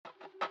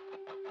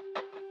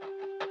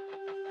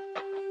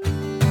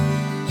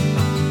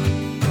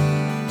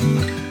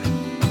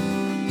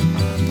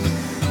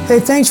Hey,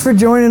 thanks for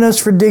joining us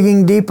for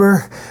Digging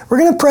Deeper. We're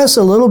going to press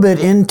a little bit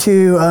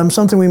into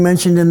something we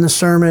mentioned in the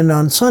sermon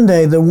on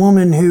Sunday, the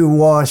woman who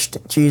washed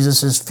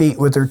Jesus' feet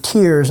with her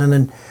tears and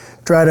then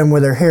dried them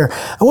with her hair.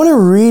 I want to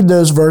read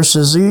those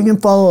verses so you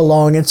can follow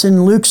along. It's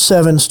in Luke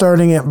 7,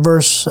 starting at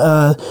verse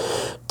 36.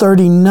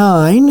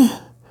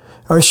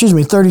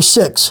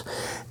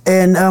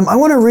 And I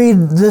want to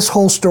read this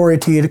whole story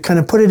to you to kind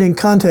of put it in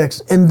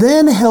context and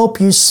then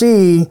help you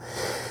see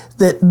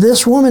that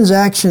this woman's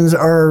actions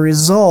are a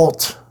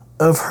result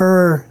of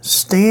her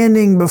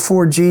standing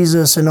before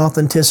Jesus in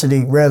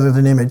authenticity rather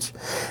than image.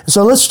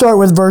 So let's start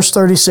with verse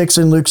 36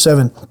 in Luke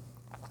 7.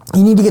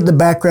 You need to get the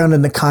background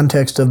and the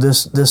context of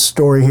this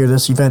story here,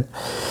 this event.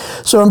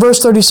 So in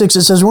verse 36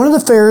 it says, one of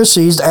the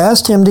Pharisees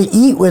asked him to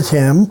eat with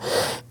him,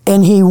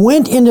 and he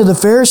went into the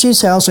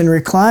Pharisee's house and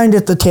reclined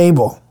at the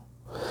table.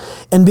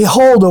 And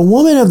behold, a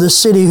woman of the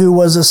city who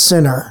was a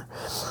sinner,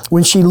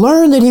 when she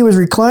learned that he was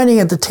reclining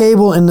at the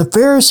table in the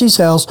Pharisee's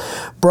house,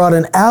 brought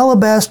an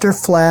alabaster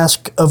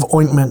flask of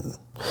ointment,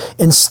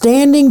 and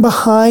standing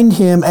behind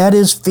him at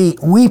his feet,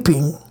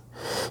 weeping,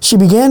 she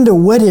began to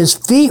wet his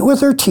feet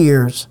with her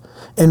tears,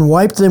 and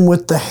wiped them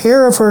with the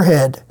hair of her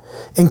head,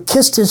 and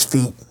kissed his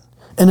feet,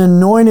 and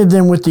anointed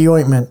them with the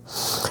ointment.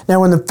 Now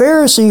when the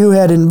Pharisee who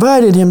had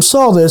invited him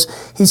saw this,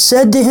 he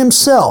said to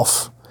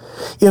himself,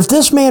 if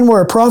this man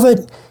were a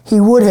prophet, he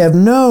would have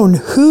known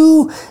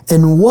who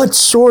and what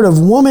sort of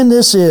woman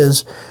this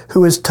is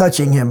who is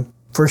touching him,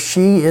 for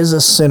she is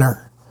a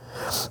sinner.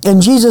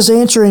 And Jesus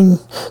answering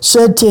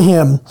said to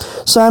him,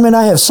 Simon,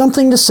 I have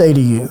something to say to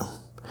you.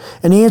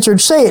 And he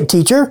answered, say it,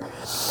 teacher.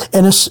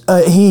 And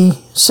he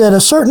said,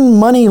 a certain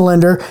money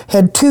lender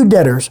had two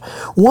debtors.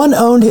 One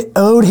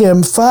owed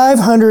him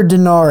 500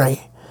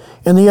 denarii,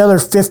 and the other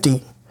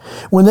 50.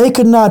 When they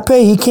could not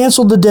pay, he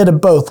canceled the debt of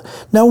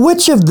both. Now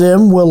which of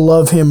them will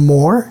love him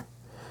more?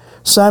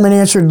 Simon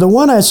answered, the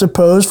one, I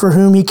suppose, for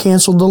whom he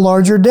canceled the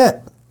larger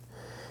debt.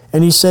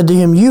 And he said to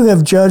him, you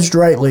have judged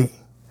rightly.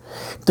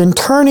 Then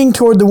turning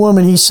toward the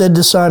woman, he said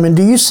to Simon,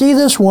 do you see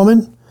this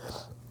woman?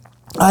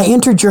 I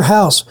entered your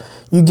house.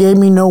 You gave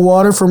me no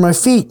water for my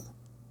feet,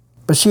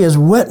 but she has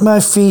wet my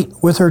feet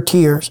with her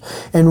tears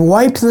and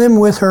wiped them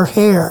with her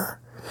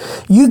hair.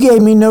 You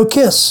gave me no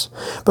kiss,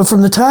 but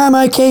from the time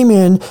I came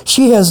in,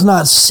 she has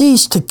not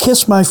ceased to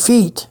kiss my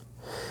feet.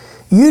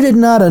 You did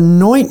not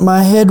anoint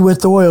my head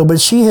with oil,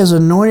 but she has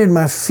anointed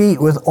my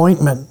feet with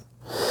ointment.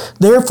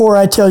 Therefore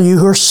I tell you,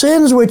 her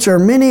sins, which are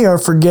many, are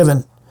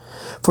forgiven,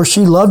 for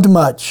she loved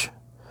much.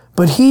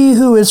 But he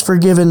who is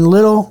forgiven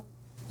little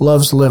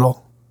loves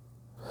little.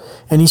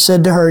 And he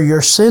said to her,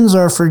 your sins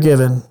are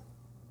forgiven.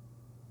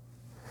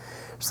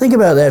 Think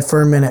about that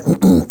for a minute.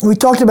 We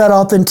talked about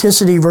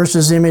authenticity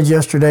versus image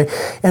yesterday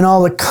and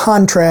all the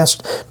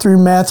contrast through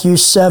Matthew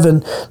 7,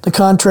 the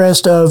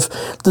contrast of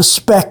the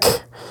speck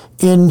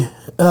in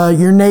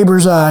your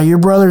neighbor's eye, your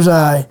brother's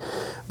eye,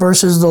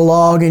 versus the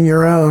log in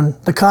your own.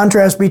 The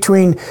contrast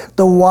between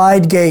the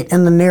wide gate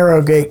and the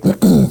narrow gate.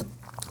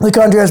 The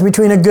contrast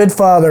between a good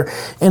father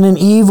and an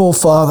evil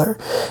father.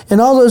 And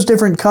all those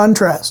different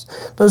contrasts.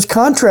 Those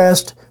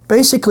contrasts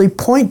basically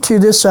point to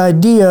this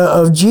idea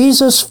of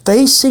Jesus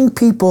facing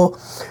people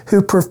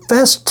who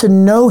professed to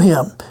know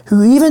him,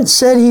 who even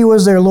said he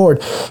was their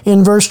Lord.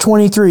 In verse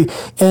 23,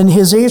 and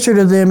his answer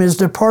to them is,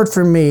 depart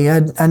from me,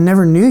 I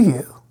never knew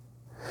you.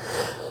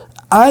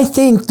 I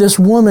think this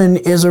woman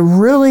is a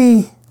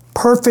really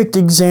perfect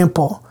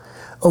example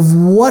of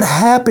what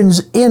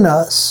happens in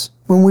us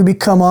when we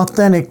become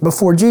authentic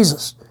before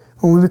Jesus,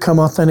 when we become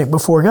authentic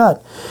before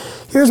God.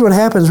 Here's what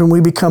happens when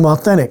we become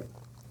authentic.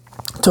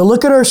 To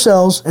look at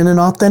ourselves in an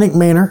authentic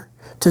manner,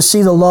 to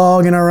see the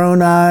log in our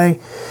own eye,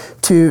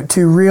 to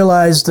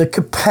realize the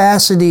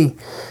capacity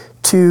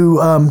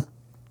to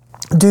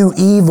do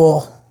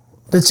evil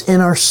that's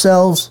in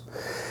ourselves.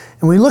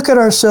 And we look at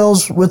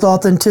ourselves with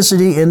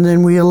authenticity, and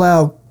then we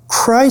allow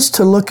Christ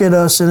to look at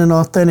us in an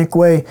authentic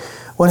way.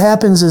 What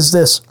happens is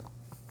this.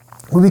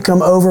 We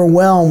become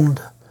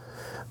overwhelmed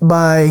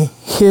by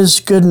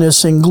his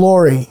goodness and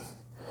glory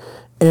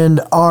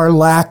and our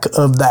lack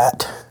of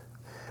that.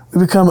 We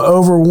become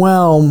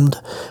overwhelmed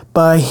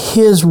by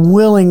his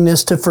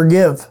willingness to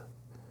forgive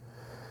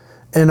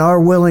and our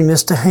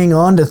willingness to hang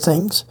on to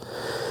things.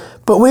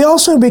 But we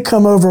also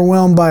become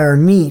overwhelmed by our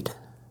need.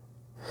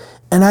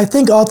 And I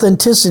think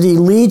authenticity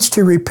leads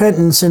to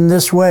repentance in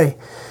this way,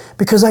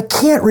 because I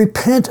can't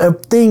repent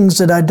of things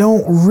that I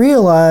don't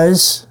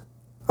realize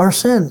are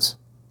sins.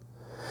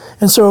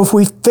 And so if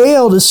we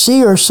fail to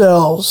see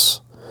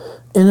ourselves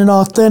in an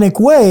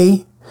authentic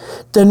way,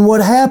 then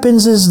what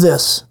happens is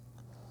this.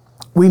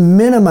 We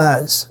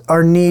minimize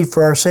our need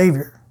for our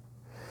Savior.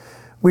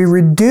 We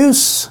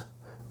reduce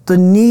the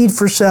need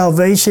for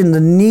salvation,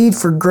 the need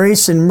for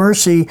grace and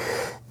mercy,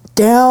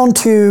 down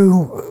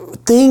to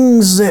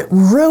things that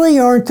really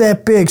aren't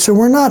that big, so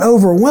we're not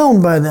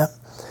overwhelmed by them.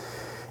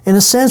 In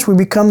a sense, we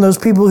become those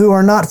people who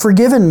are not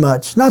forgiven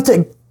much. Not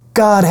that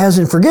God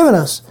hasn't forgiven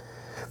us,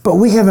 but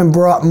we haven't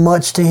brought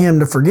much to him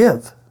to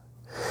forgive.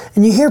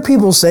 And you hear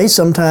people say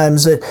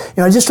sometimes that,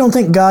 I just don't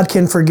think God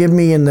can forgive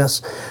me in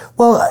this.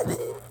 Well,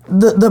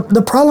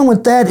 the problem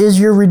with that is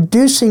you're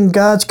reducing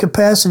God's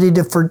capacity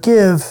to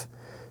forgive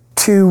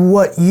to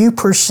what you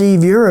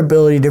perceive your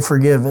ability to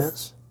forgive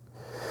is.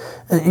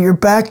 You're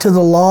back to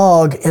the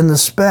log and the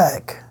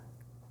speck.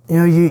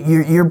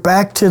 You're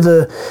back to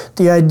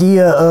the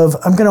idea of,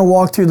 I'm going to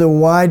walk through the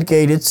wide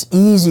gate. It's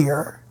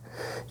easier.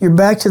 You're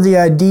back to the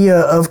idea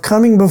of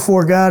coming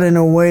before God in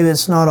a way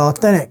that's not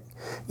authentic.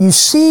 You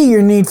see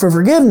your need for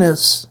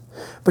forgiveness,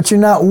 but you're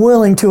not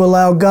willing to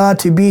allow God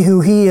to be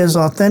who He is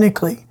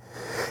authentically.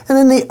 And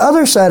then the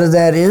other side of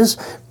that is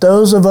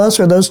those of us,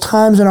 or those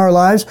times in our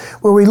lives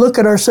where we look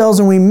at ourselves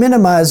and we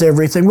minimize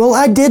everything. Well,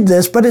 I did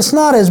this, but it's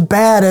not as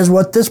bad as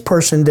what this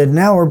person did.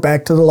 Now we're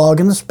back to the log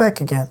and the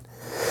speck again.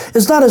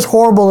 It's not as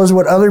horrible as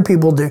what other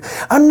people do.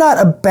 I'm not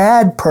a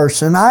bad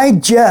person. I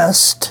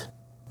just,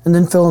 and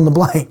then fill in the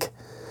blank.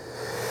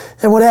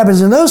 And what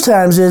happens in those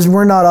times is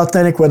we're not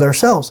authentic with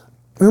ourselves.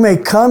 We may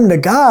come to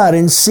God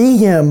and see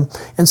Him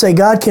and say,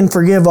 God can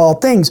forgive all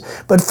things.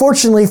 But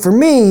fortunately for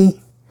me,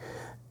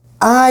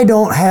 I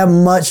don't have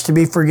much to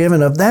be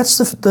forgiven of. That's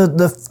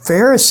the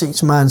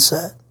Pharisees'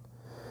 mindset.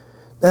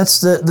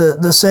 That's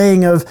the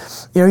saying of,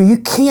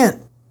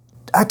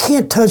 I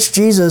can't touch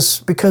Jesus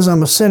because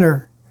I'm a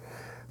sinner,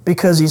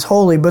 because He's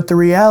holy. But the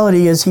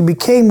reality is He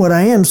became what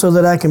I am so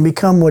that I can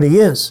become what He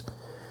is.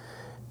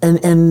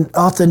 And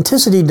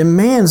authenticity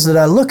demands that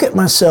I look at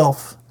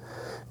myself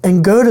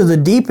and go to the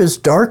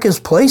deepest,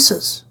 darkest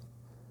places.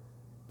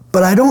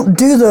 But I don't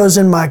do those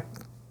in my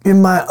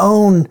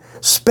own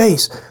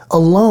space,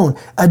 alone.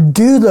 I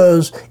do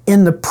those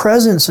in the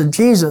presence of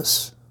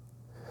Jesus.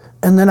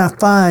 And then I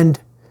find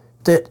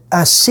that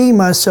I see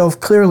myself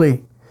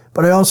clearly,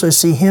 but I also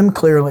see Him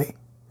clearly.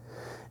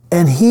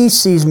 And He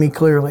sees me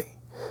clearly,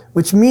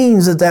 which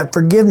means that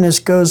forgiveness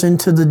goes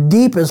into the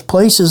deepest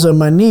places of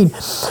my need.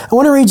 I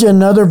want to read you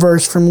another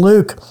verse from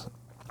Luke.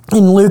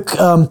 In Luke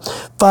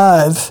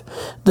 5,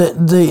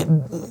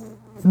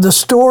 the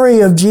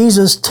story of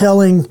Jesus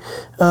telling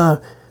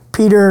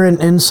Peter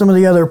and some of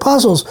the other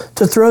apostles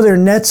to throw their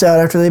nets out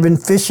after they've been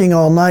fishing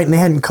all night and they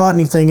hadn't caught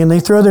anything, and they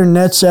throw their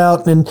nets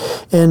out and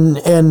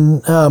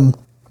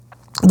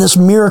this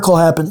miracle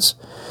happens.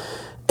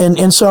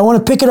 And so I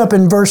want to pick it up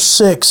in verse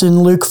 6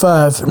 in Luke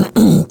 5.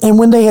 And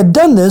when they had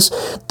done this,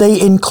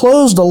 they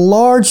enclosed a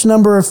large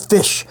number of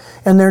fish,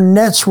 and their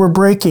nets were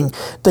breaking.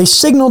 They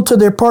signaled to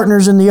their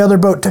partners in the other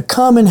boat to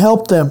come and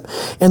help them.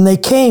 And they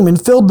came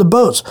and filled the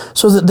boats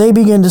so that they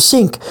began to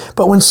sink.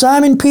 But when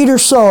Simon Peter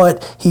saw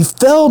it, he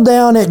fell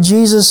down at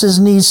Jesus'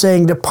 knees,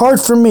 saying,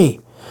 "Depart from me,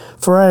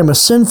 for I am a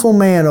sinful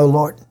man, O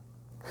Lord."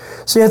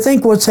 See, I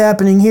think what's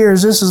happening here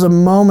is this is a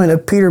moment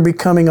of Peter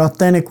becoming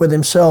authentic with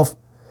himself,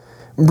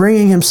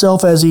 bringing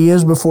himself as he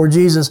is before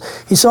Jesus.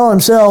 He saw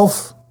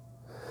himself.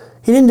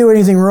 He didn't do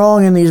anything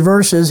wrong in these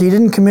verses. He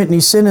didn't commit any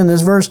sin in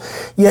this verse,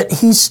 yet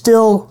he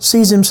still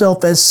sees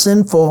himself as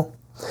sinful.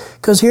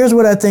 Because here's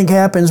what I think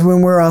happens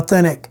when we're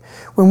authentic.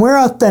 When we're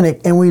authentic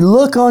and we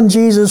look on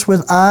Jesus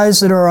with eyes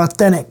that are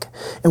authentic,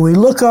 and we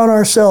look on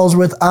ourselves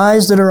with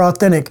eyes that are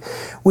authentic,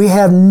 we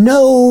have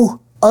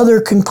no other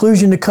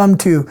conclusion to come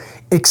to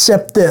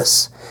except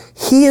this: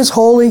 He is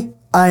holy,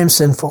 I am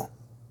sinful.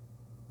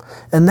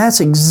 And that's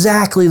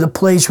exactly the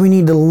place we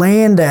need to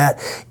land at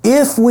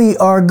if we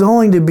are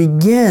going to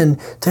begin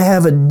to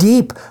have a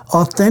deep,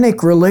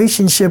 authentic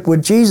relationship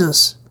with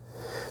Jesus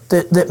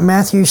that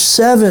Matthew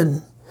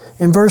 7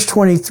 in verse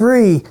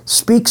 23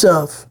 speaks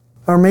of.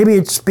 Or maybe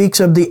it speaks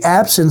of the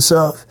absence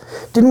of.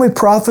 Didn't we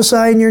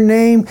prophesy in your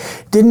name?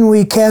 Didn't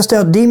we cast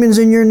out demons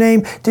in your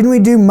name? Didn't we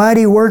do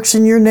mighty works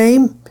in your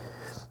name?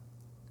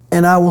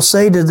 And I will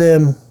say to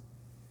them,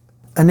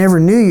 I never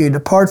knew you.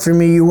 Depart from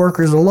me, you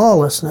workers of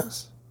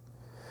lawlessness.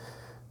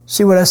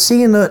 See, what I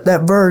see in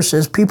that verse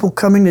is people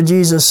coming to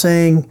Jesus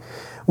saying,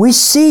 we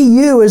see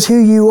you as who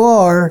you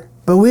are,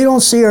 but we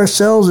don't see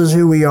ourselves as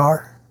who we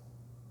are.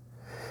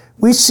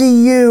 We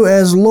see you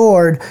as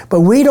Lord, but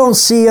we don't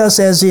see us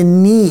as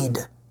in need.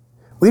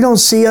 We don't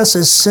see us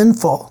as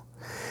sinful.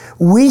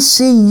 We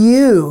see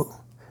you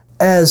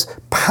as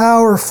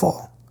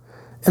powerful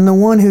and the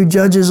one who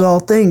judges all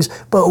things,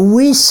 but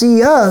we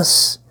see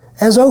us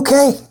as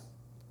okay.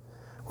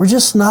 We're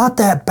just not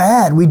that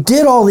bad. We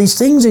did all these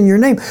things in your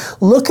name.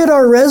 Look at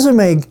our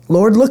resume,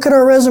 Lord. Look at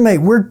our resume.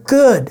 We're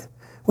good.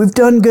 We've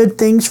done good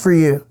things for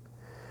you.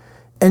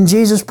 And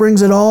Jesus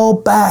brings it all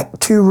back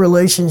to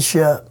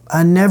relationship.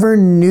 I never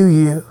knew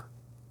you.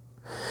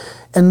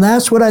 And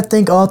that's what I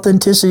think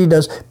authenticity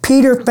does.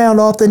 Peter found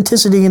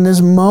authenticity in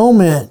this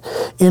moment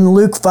in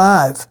Luke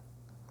 5,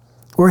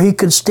 where he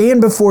could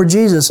stand before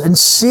Jesus and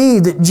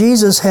see that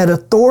Jesus had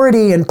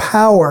authority and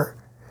power.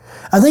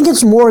 I think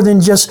it's more than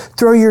just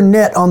throw your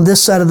net on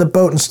this side of the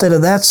boat instead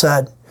of that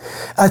side.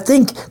 I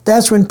think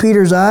that's when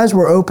Peter's eyes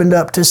were opened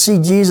up to see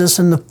Jesus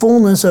in the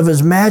fullness of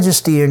His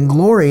majesty and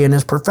glory and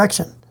His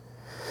perfection.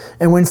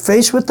 And when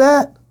faced with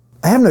that,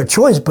 I have no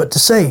choice but to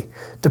say,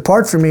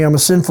 depart from me, I'm a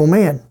sinful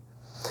man.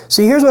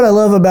 See, here's what I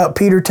love about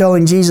Peter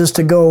telling Jesus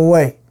to go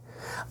away.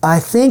 I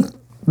think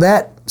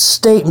that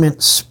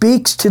statement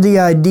speaks to the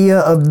idea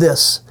of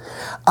this,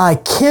 I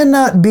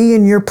cannot be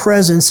in your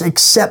presence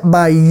except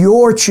by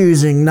your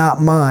choosing,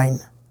 not mine.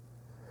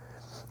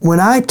 When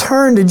I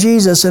turn to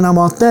Jesus and I'm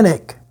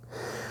authentic,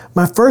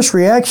 my first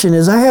reaction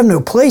is, I have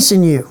no place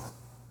in you,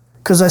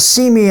 because I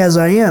see me as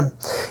I am.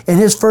 And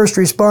his first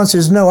response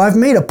is, no, I've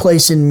made a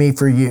place in me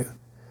for you,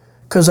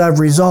 because I've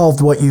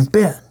resolved what you've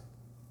been.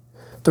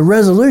 The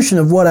resolution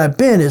of what I've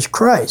been is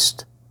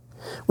Christ,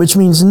 which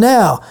means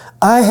now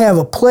I have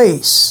a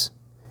place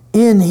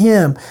in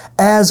him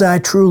as I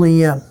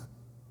truly am.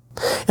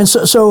 And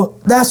so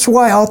that's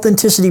why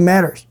authenticity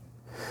matters.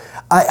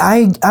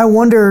 I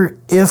wonder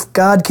if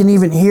God can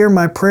even hear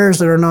my prayers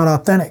that are not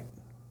authentic.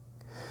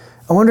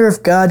 I wonder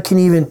if God can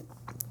even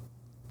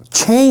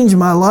change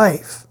my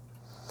life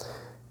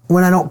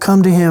when I don't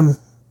come to him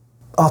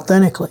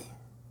authentically.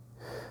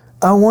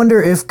 I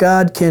wonder if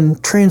God can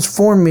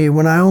transform me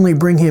when I only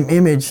bring him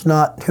image,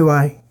 not who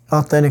I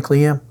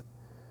authentically am.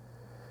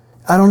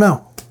 I don't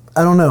know.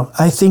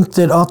 I think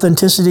that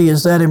authenticity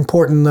is that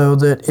important, though,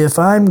 that if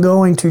I'm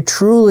going to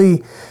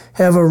truly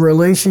have a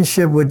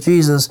relationship with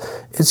Jesus,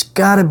 it's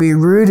got to be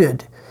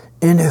rooted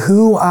in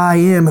who I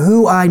am,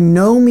 who I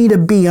know me to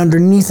be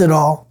underneath it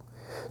all.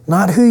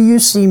 Not who you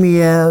see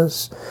me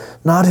as,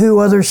 not who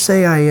others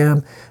say I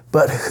am,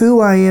 but who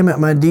I am at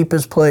my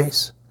deepest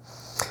place.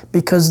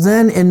 Because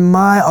then in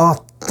my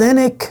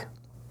authentic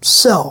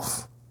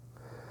self,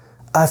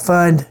 I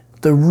find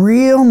the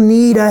real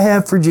need I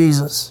have for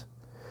Jesus,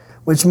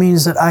 which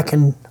means that I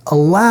can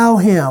allow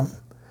him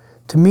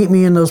to meet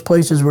me in those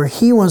places where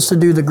he wants to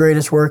do the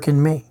greatest work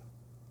in me.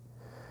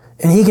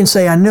 And he can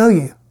say, I know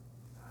you.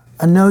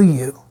 I know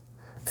you.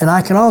 And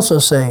I can also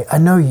say, I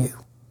know you.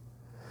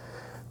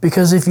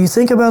 Because if you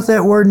think about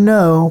that word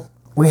know,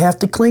 we have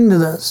to cling to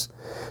this.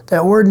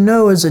 That word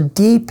know is a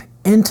deep,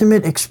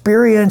 intimate,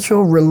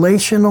 experiential,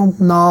 relational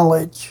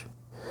knowledge.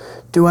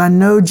 Do I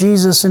know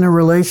Jesus in a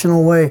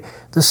relational way,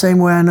 the same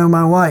way I know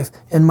my wife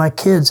and my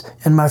kids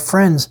and my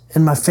friends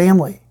and my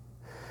family?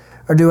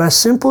 Or do I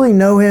simply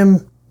know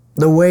him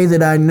the way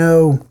that I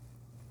know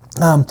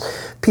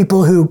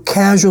people who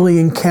casually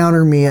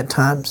encounter me at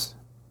times?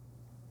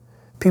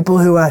 People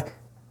who I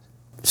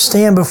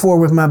stand before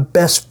with my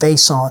best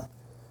face on,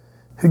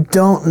 who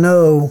don't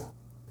know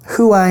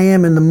who I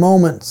am in the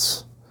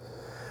moments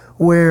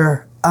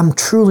where I'm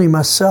truly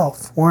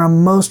myself, where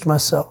I'm most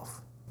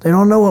myself. They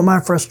don't know what my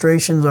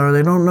frustrations are.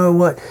 They don't know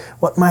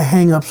what my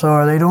hang-ups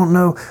are. They don't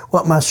know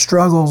what my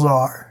struggles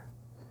are.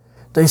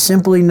 They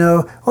simply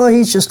know, well,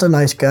 he's just a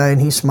nice guy and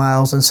he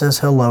smiles and says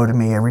hello to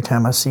me every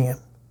time I see him.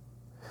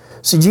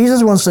 See,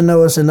 Jesus wants to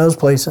know us in those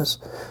places,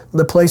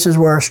 the places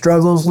where our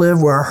struggles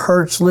live, where our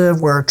hurts live,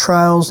 where our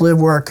trials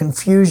live, where our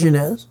confusion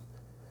is.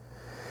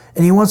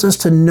 And he wants us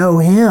to know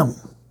him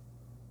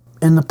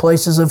in the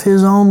places of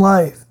his own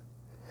life,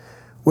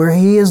 where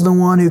he is the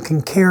one who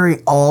can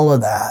carry all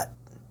of that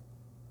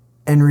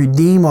and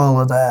redeem all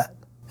of that,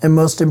 and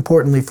most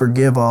importantly,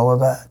 forgive all of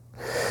that.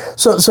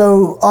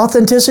 So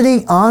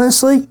authenticity,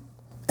 honestly,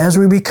 as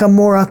we become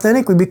more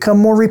authentic, we become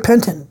more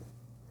repentant.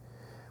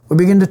 We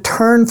begin to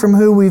turn from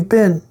who we've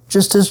been,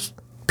 just as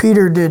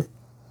Peter did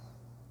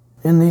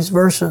in these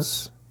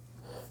verses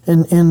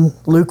in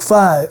Luke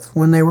 5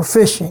 when they were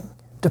fishing.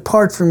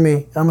 Depart from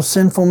me, I'm a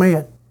sinful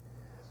man.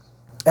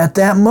 At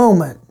that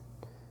moment,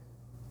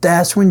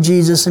 that's when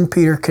Jesus and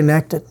Peter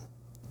connected.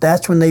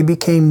 That's when they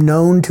became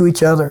known to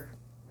each other.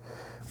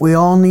 We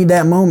all need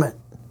that moment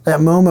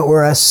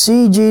where I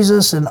see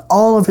Jesus in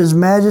all of his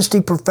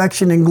majesty,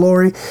 perfection, and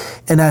glory,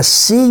 and I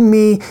see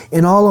me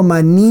in all of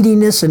my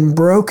neediness and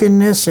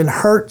brokenness and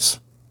hurts.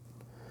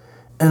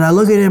 And I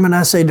look at him and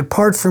I say,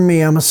 depart from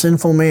me, I'm a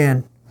sinful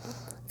man.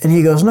 And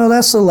he goes, no,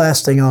 that's the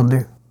last thing I'll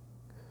do.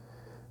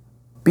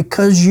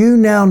 Because you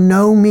now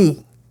know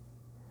me,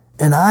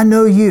 and I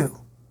know you,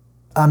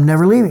 I'm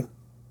never leaving.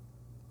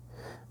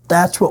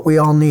 That's what we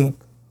all need.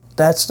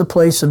 That's the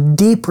place of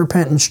deep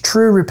repentance,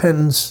 true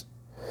repentance.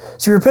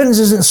 See, repentance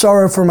isn't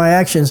sorrow for my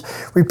actions.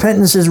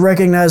 Repentance is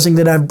recognizing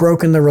that I've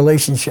broken the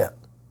relationship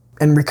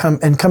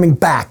and coming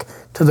back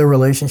to the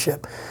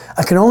relationship.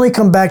 I can only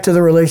come back to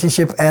the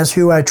relationship as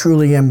who I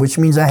truly am, which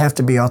means I have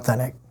to be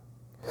authentic.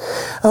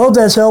 I hope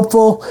that's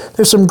helpful.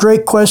 There's some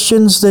great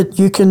questions that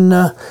you can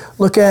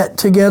look at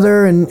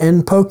together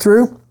and poke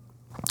through.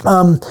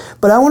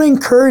 But I want to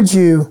encourage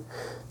you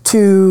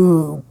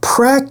to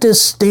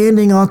practice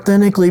standing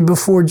authentically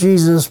before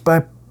Jesus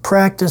by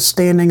practice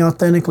standing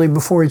authentically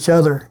before each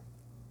other.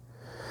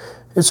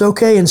 It's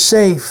okay and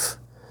safe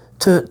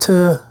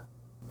to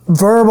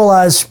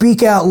verbalize,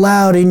 speak out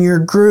loud in your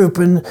group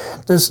and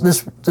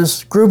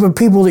this group of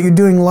people that you're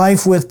doing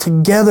life with,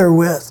 together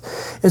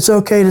with. It's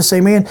okay to say,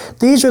 man,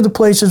 these are the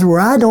places where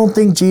I don't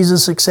think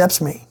Jesus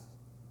accepts me.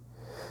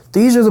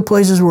 These are the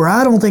places where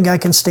I don't think I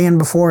can stand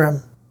before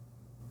him.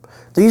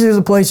 These are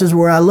the places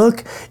where I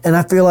look and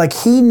I feel like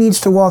he needs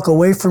to walk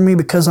away from me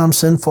because I'm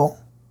sinful.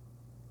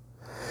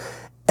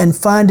 And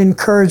find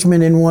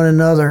encouragement in one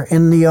another,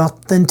 in the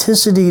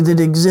authenticity that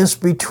exists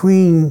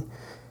between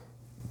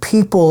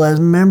people as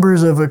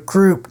members of a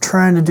group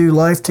trying to do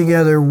life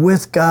together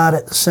with God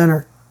at the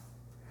center.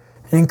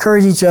 And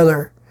encourage each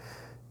other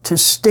to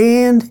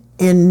stand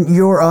in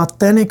your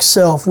authentic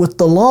self with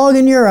the log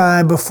in your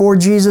eye before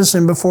Jesus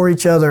and before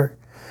each other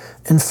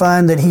and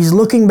find that He's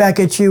looking back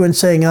at you and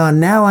saying,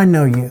 now I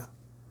know you.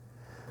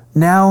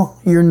 Now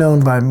you're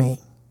known by me.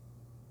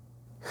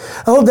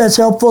 I hope that's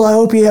helpful. I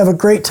hope you have a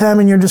great time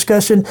in your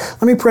discussion.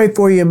 Let me pray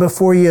for you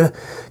before you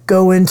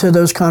go into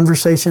those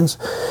conversations.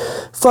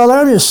 Father,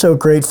 I'm just so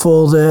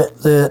grateful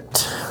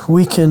that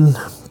we can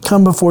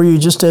come before you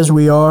just as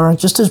we are,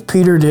 just as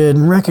Peter did,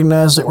 and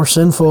recognize that we're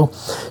sinful,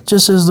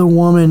 just as the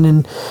woman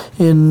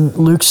in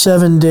Luke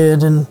 7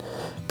 did, and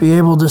be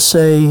able to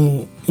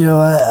say,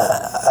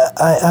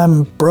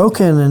 I'm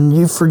broken and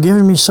you've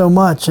forgiven me so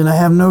much and I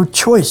have no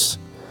choice.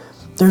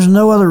 There's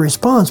no other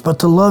response but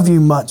to love you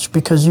much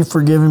because you've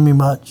forgiven me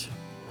much.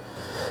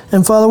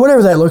 And Father,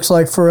 whatever that looks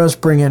like for us,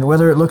 bring it.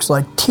 Whether it looks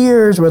like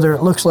tears, whether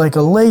it looks like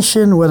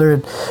elation, whether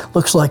it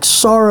looks like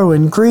sorrow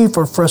and grief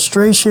or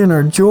frustration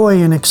or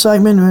joy and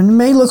excitement. And it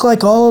may look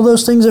like all of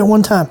those things at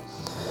one time.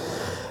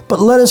 But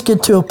let us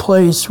get to a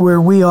place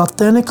where we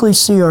authentically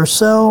see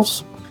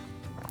ourselves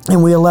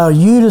and we allow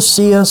you to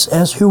see us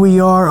as who we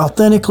are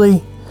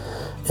authentically,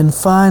 and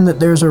find that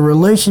there's a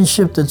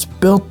relationship that's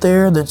built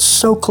there that's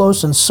so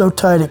close and so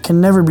tight it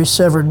can never be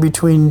severed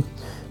between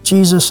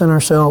Jesus and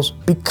ourselves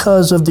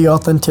because of the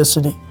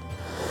authenticity.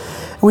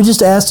 We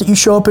just ask that you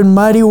show up in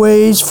mighty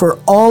ways for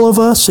all of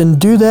us and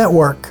do that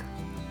work.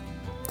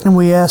 And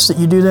we ask that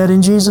you do that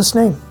in Jesus'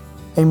 name.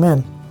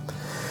 Amen.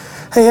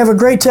 Hey, have a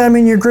great time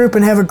in your group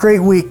and have a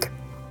great week.